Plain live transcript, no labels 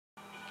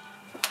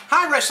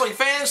Hi wrestling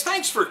fans,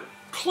 thanks for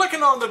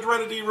clicking on the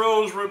Dreaded D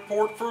Rose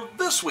report for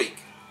this week.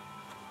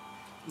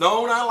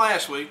 No, not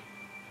last week.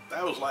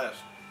 That was last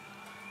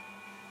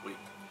week.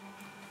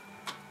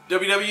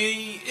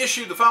 WWE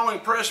issued the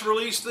following press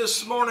release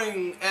this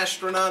morning.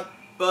 Astronaut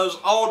Buzz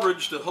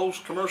Aldridge to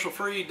host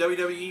commercial-free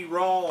WWE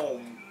Raw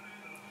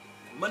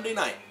Monday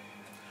night.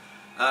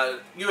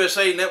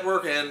 USA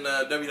Network and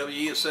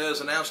WWE, it says,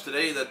 announced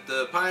today that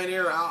the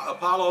Pioneer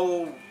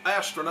Apollo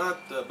astronaut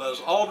Buzz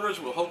Aldridge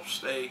will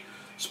host a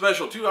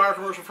special 2-hour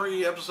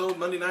commercial-free episode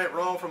Monday Night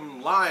Raw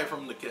live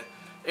from the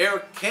Air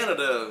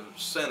Canada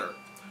Center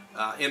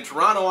in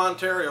Toronto,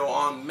 Ontario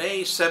on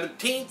May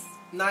 17th,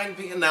 9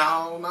 p.m.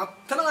 Now,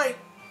 not tonight,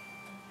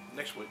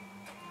 next week.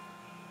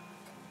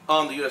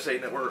 On the USA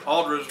Network,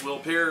 Aldridge will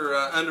appear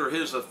under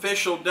his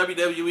official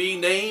WWE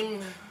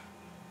name,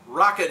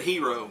 Rocket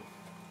Hero.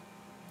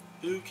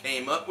 Who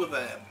came up with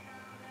that?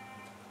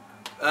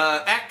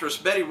 Actress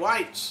Betty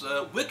White's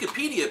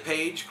Wikipedia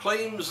page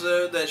claims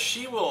that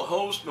she will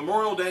host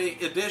Memorial Day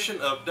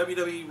edition of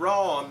WWE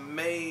Raw on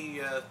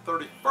May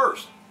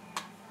 31st.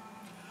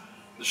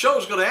 The show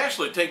is going to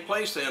actually take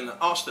place in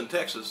Austin,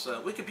 Texas.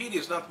 Wikipedia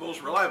is not the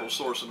most reliable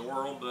source in the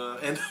world,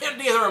 and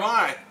neither am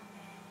I.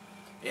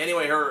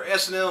 Anyway, her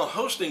SNL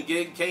hosting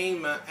gig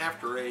came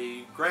after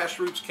a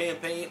grassroots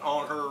campaign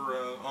on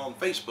her on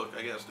Facebook,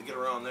 I guess, to get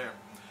her on there.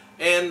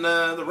 And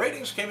the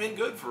ratings came in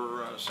good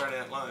for Saturday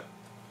Night Live.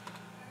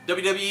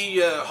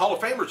 WWE Hall of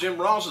Famer Jim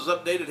Ross has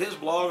updated his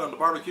blog on the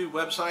barbecue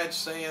website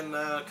saying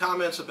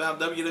comments about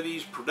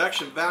WWE's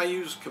production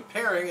values,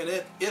 comparing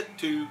it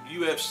to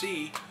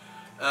UFC.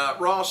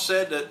 Ross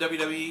said that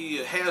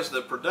WWE has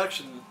the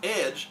production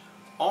edge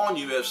on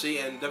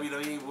UFC, and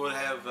WWE would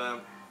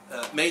have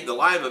made the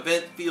live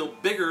event feel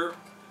bigger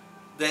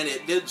than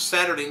it did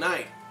Saturday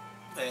night.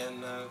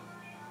 And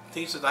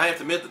he said, I have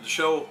to admit that the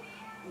show,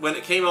 when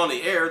it came on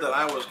the air, that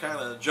I was kind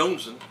of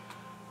jonesing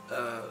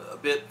a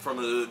bit from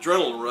an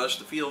adrenaline rush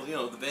to feel, you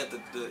know, the event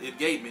that it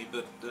gave me.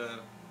 But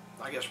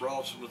I guess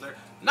Ross was there.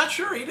 Not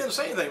sure, he didn't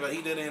say anything about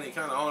he did any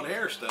kind of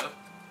on-air stuff.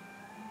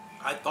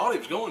 I thought he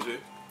was going to.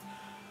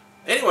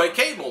 Anyway,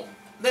 cable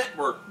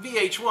network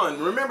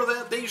VH1. Remember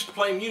that? They used to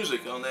play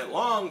music on that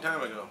long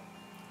time ago.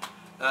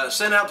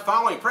 Sent out the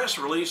following press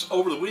release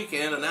over the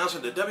weekend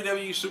announcing that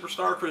WWE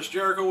superstar Chris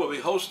Jericho will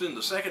be hosting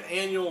the second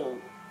annual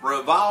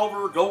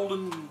Revolver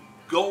Golden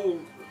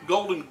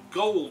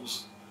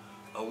Golds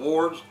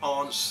Awards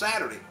on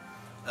Saturday,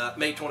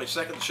 May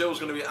 22nd. The show is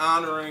going to be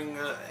honoring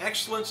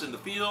excellence in the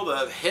field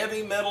of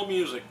heavy metal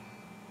music.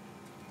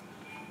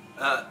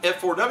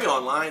 F4W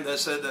Online, that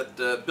said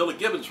that Billy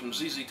Gibbons from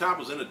ZZ Top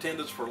was in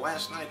attendance for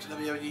last night's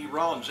WWE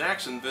Raw in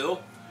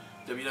Jacksonville.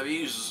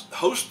 WWE's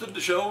hosted the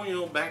show, you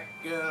know, back,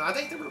 I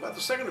think they were about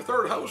the second or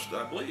third host,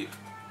 I believe.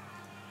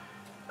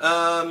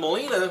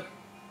 Melina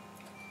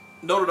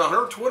noted on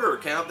her Twitter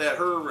account that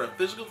her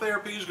physical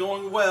therapy is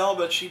going well,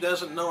 but she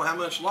doesn't know how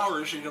much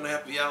longer she's going to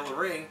have to be out of the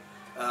ring.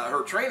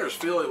 Her trainers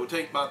feel it would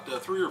take about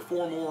 3 or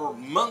 4 more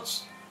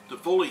months to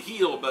fully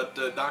heal, but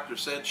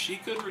doctors said she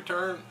could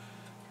return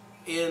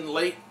in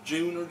late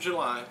June or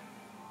July.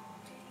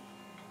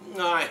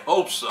 I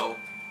hope so.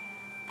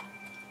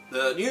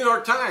 The New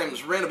York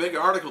Times ran a big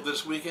article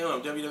this weekend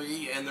on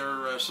WWE and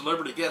their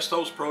celebrity guest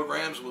host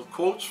programs with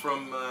quotes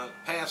from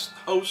past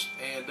hosts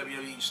and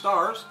WWE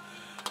stars.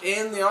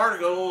 In the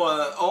article,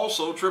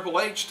 also,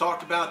 Triple H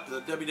talked about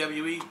the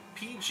WWE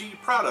PG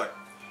product.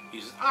 He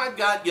said, I've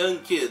got young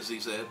kids, he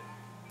said.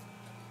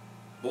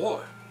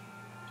 Boy,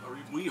 are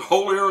we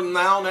holier than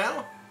thou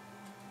now?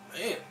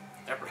 Man,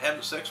 after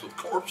having sex with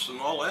corpse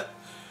and all that.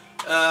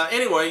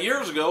 Anyway,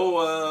 years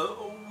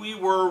ago, we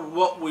were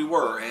what we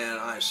were, and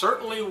I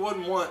certainly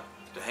wouldn't want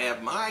to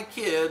have my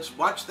kids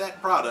watch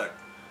that product.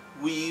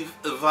 We've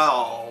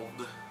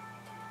evolved.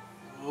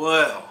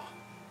 Well,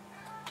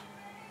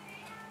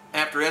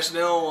 after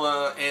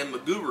SNL and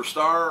MacGyver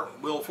star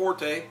Will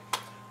Forte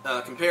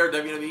compared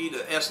WWE to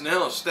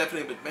SNL,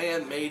 Stephanie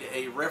McMahon made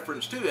a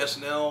reference to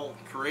SNL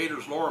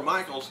creators Laura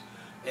Michaels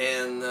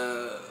and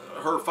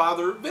her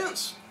father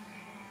Vince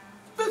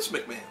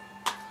McMahon.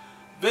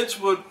 Vince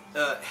would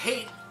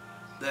hate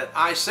that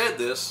I said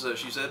this,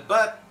 she said,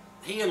 but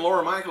he and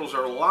Laura Michaels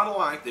are a lot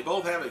alike. They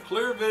both have a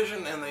clear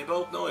vision and they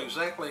both know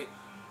exactly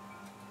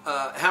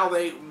how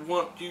they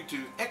want you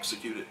to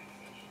execute it.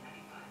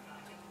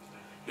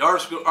 The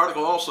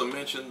article also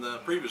mentioned the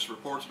previous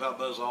reports about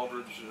Buzz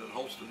Aldridge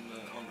hosting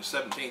on the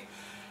 17th.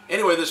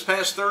 Anyway, this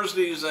past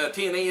Thursday's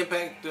TNA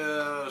Impact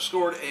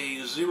scored a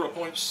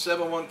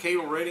 0.71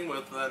 cable rating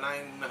with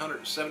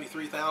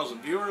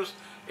 973,000 viewers.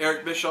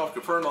 Eric Bischoff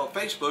confirmed on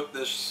Facebook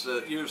this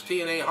year's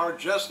TNA Hard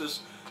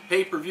Justice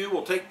pay-per-view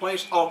will take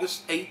place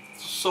August 8th,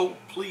 so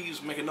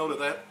please make a note of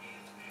that.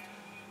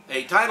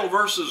 A title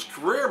versus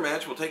career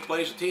match will take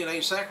place at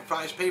TNA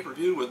Sacrifice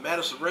pay-per-view with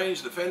Madison Rayne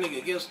defending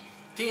against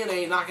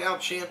TNA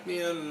Knockout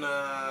Champion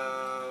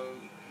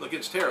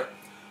against Tara,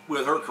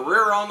 with her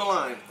career on the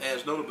line.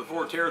 As noted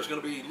before, Tara is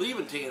going to be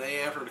leaving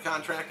TNA after the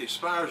contract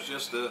expires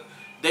just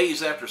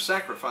days after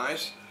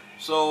Sacrifice.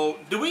 So,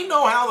 do we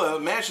know how the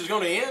match is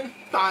going to end?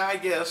 I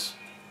guess.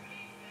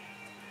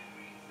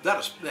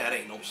 That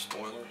ain't no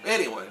spoiler.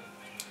 Anyway,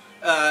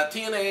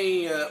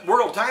 TNA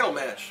World Title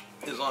match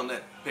is on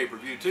that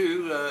pay-per-view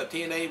too.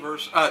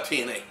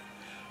 TNA.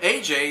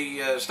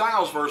 AJ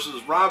Styles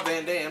versus Rob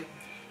Van Dam.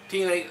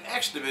 TNA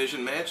X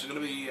Division match is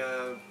going to be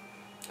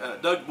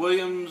Doug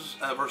Williams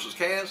versus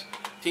Kaz.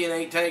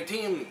 TNA Tag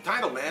Team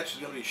title match is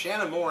going to be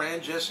Shannon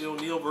Moran, Jesse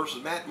O'Neill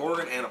versus Matt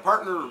Morgan, and a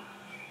partner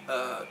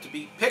to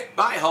be picked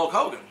by Hulk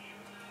Hogan.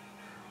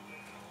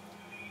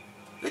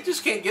 They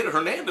just can't get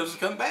Hernandez to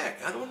come back.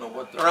 I don't know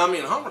what,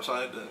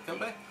 Homicide to come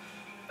back.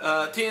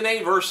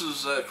 TNA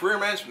versus career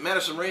match.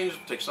 Madison Reigns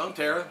takes on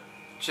Tara.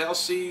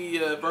 Chelsea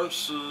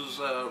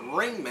versus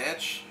ring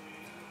match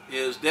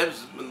is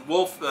Desmond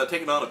Wolf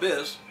taking on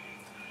Abyss.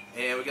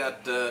 And we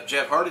got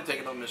Jeff Hardy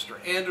taking on Mr.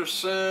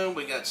 Anderson.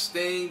 We got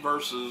Sting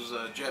versus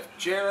Jeff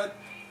Jarrett.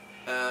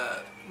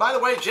 By the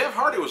way, Jeff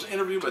Hardy was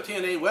interviewed by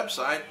TNA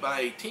website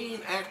by teen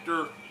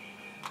actor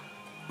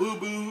Boo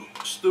Boo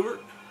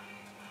Stewart.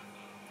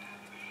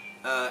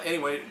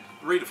 Anyway,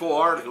 read the full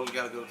article. You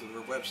got to go to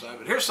their website.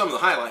 But here's some of the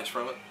highlights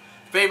from it.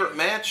 Favorite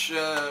match,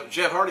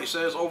 Jeff Hardy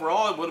says,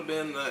 overall it would have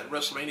been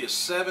WrestleMania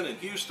 7 in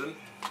Houston.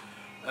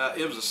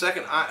 It was the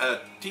second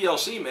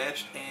TLC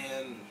match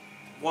and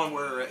one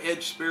where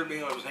Edge speared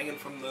me. I was hanging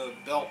from the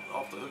belt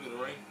off the hook of the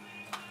ring.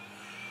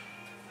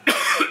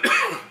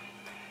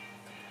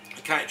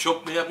 It kind of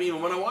choked me up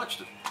even when I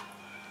watched it.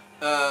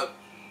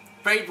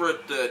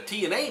 Favorite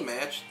TNA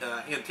match,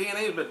 and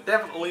TNA has been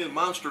definitely the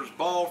Monsters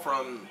Ball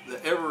from the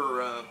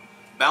ever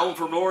Bound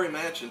for Glory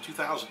match in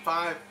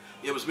 2005.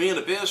 It was me and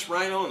Abyss,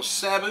 Rhino, and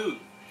Sabu.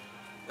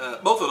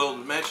 Both of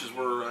those matches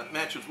were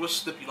matches with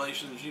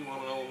stipulations. You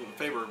want to know the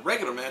favorite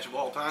regular match of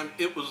all time?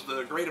 It was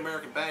the Great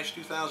American Bash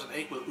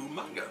 2008 with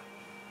Umaga.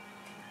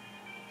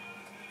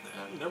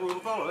 I never would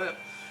have thought of that.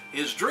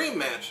 His dream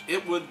match,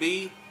 it would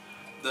be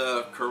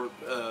the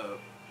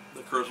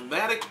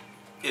charismatic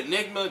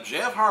Enigma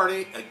Jeff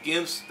Hardy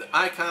against the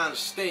Icon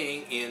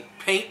Sting in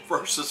paint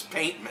versus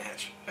paint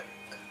match.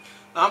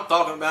 I'm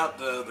talking about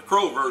the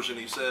Crow version,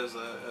 he says,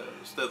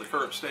 instead of the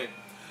current Sting.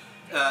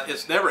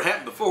 It's never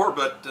happened before,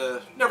 but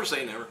never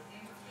say never.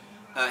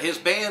 His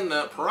band,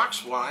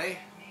 Peroxy,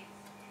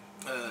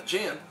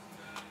 Jen,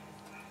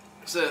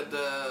 said,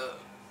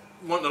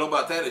 wanting to know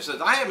about that, he said,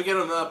 I haven't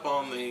given up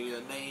on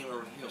the name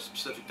or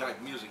specific type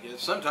of music yet.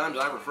 Sometimes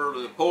I refer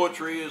to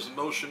poetry as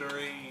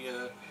emotionary,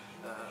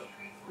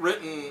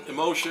 written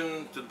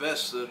emotion to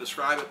best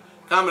describe it.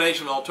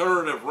 Combination of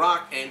alternative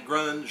rock and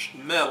grunge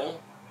metal,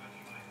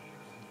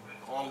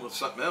 along with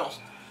something else.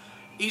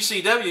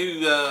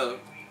 ECW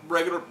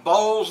regular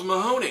Balls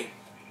Mahoney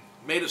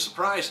made a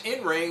surprise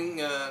in-ring.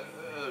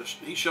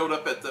 He showed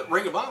up at the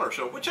Ring of Honor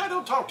show, which I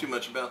don't talk too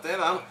much about that.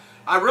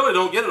 I really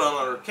don't get it on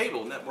our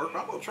cable network.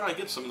 I'm going to try and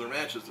get some of their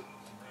matches.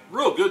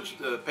 Real good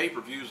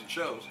pay-per-views and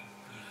shows.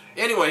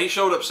 Anyway, he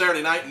showed up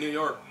Saturday night in New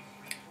York.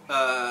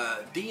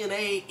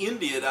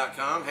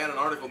 DNAindia.com had an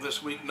article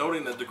this week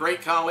noting that the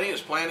Great Khali is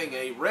planning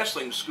a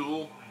wrestling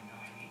school,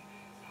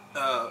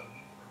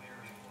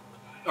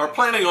 or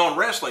planning on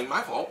wrestling,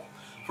 my fault,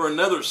 for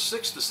another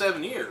 6 to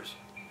 7 years.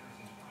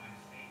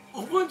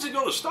 When's it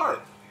going to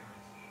start?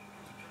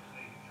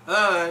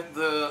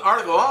 The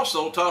article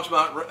also talks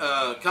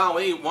about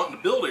Khali wanting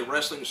to build a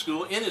wrestling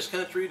school in his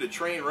country to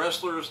train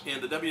wrestlers in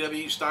the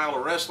WWE style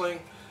of wrestling.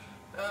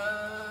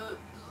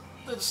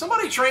 Did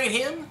somebody train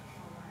him?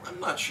 I'm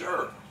not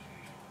sure.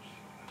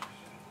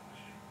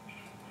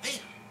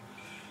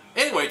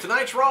 Anyway,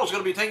 tonight's Raw is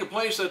going to be taking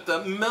place at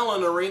the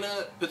Melina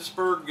Arena,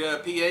 Pittsburgh,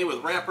 PA,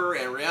 with rapper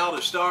and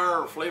reality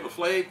star Flavor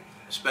Flav.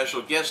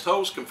 Special guest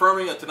host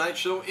confirming a Tonight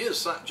Show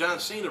is John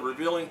Cena,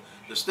 revealing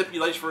the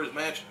stipulation for his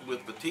match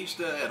with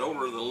Batista at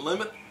Over the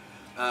Limit.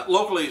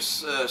 Locally,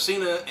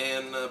 Cena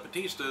and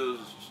Batista has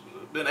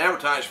been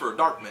advertised for a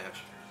dark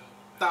match.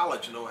 I'll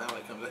let you know how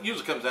that comes out.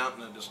 Usually comes out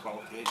in a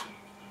disqualification.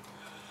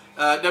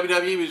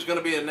 WWE is going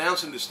to be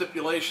announcing the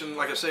stipulation,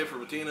 like I say, for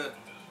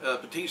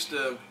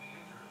Batista.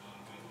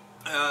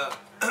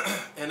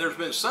 And there's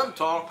been some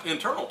talk,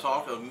 internal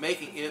talk, of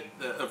making it,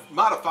 of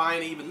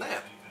modifying even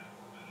that.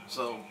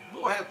 So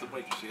we'll have to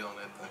wait to see on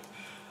that thing.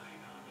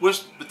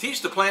 Was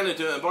Batista planning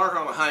to embark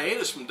on a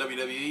hiatus from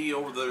WWE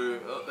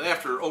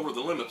after Over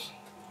the Limits?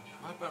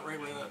 Might about right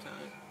around that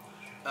time.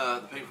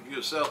 The pay-per-view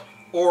itself,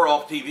 or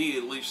off TV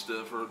at least,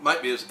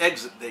 might be his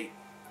exit date.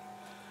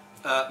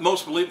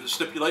 Most believe the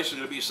stipulation is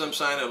going to be some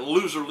sign of a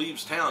loser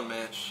leaves town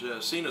match.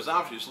 Cena's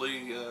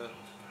obviously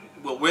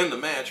will win the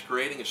match,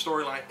 creating a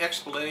storyline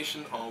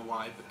explanation on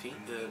why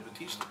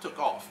Batista took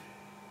off.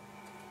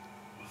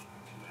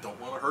 Don't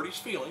want to hurt his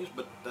feelings,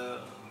 but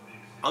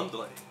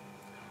undelay.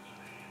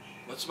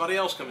 Let somebody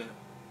else come in.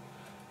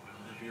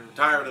 If you're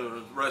tired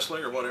of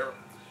wrestling or whatever.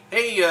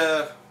 Hey,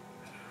 I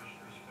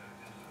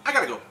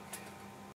gotta go.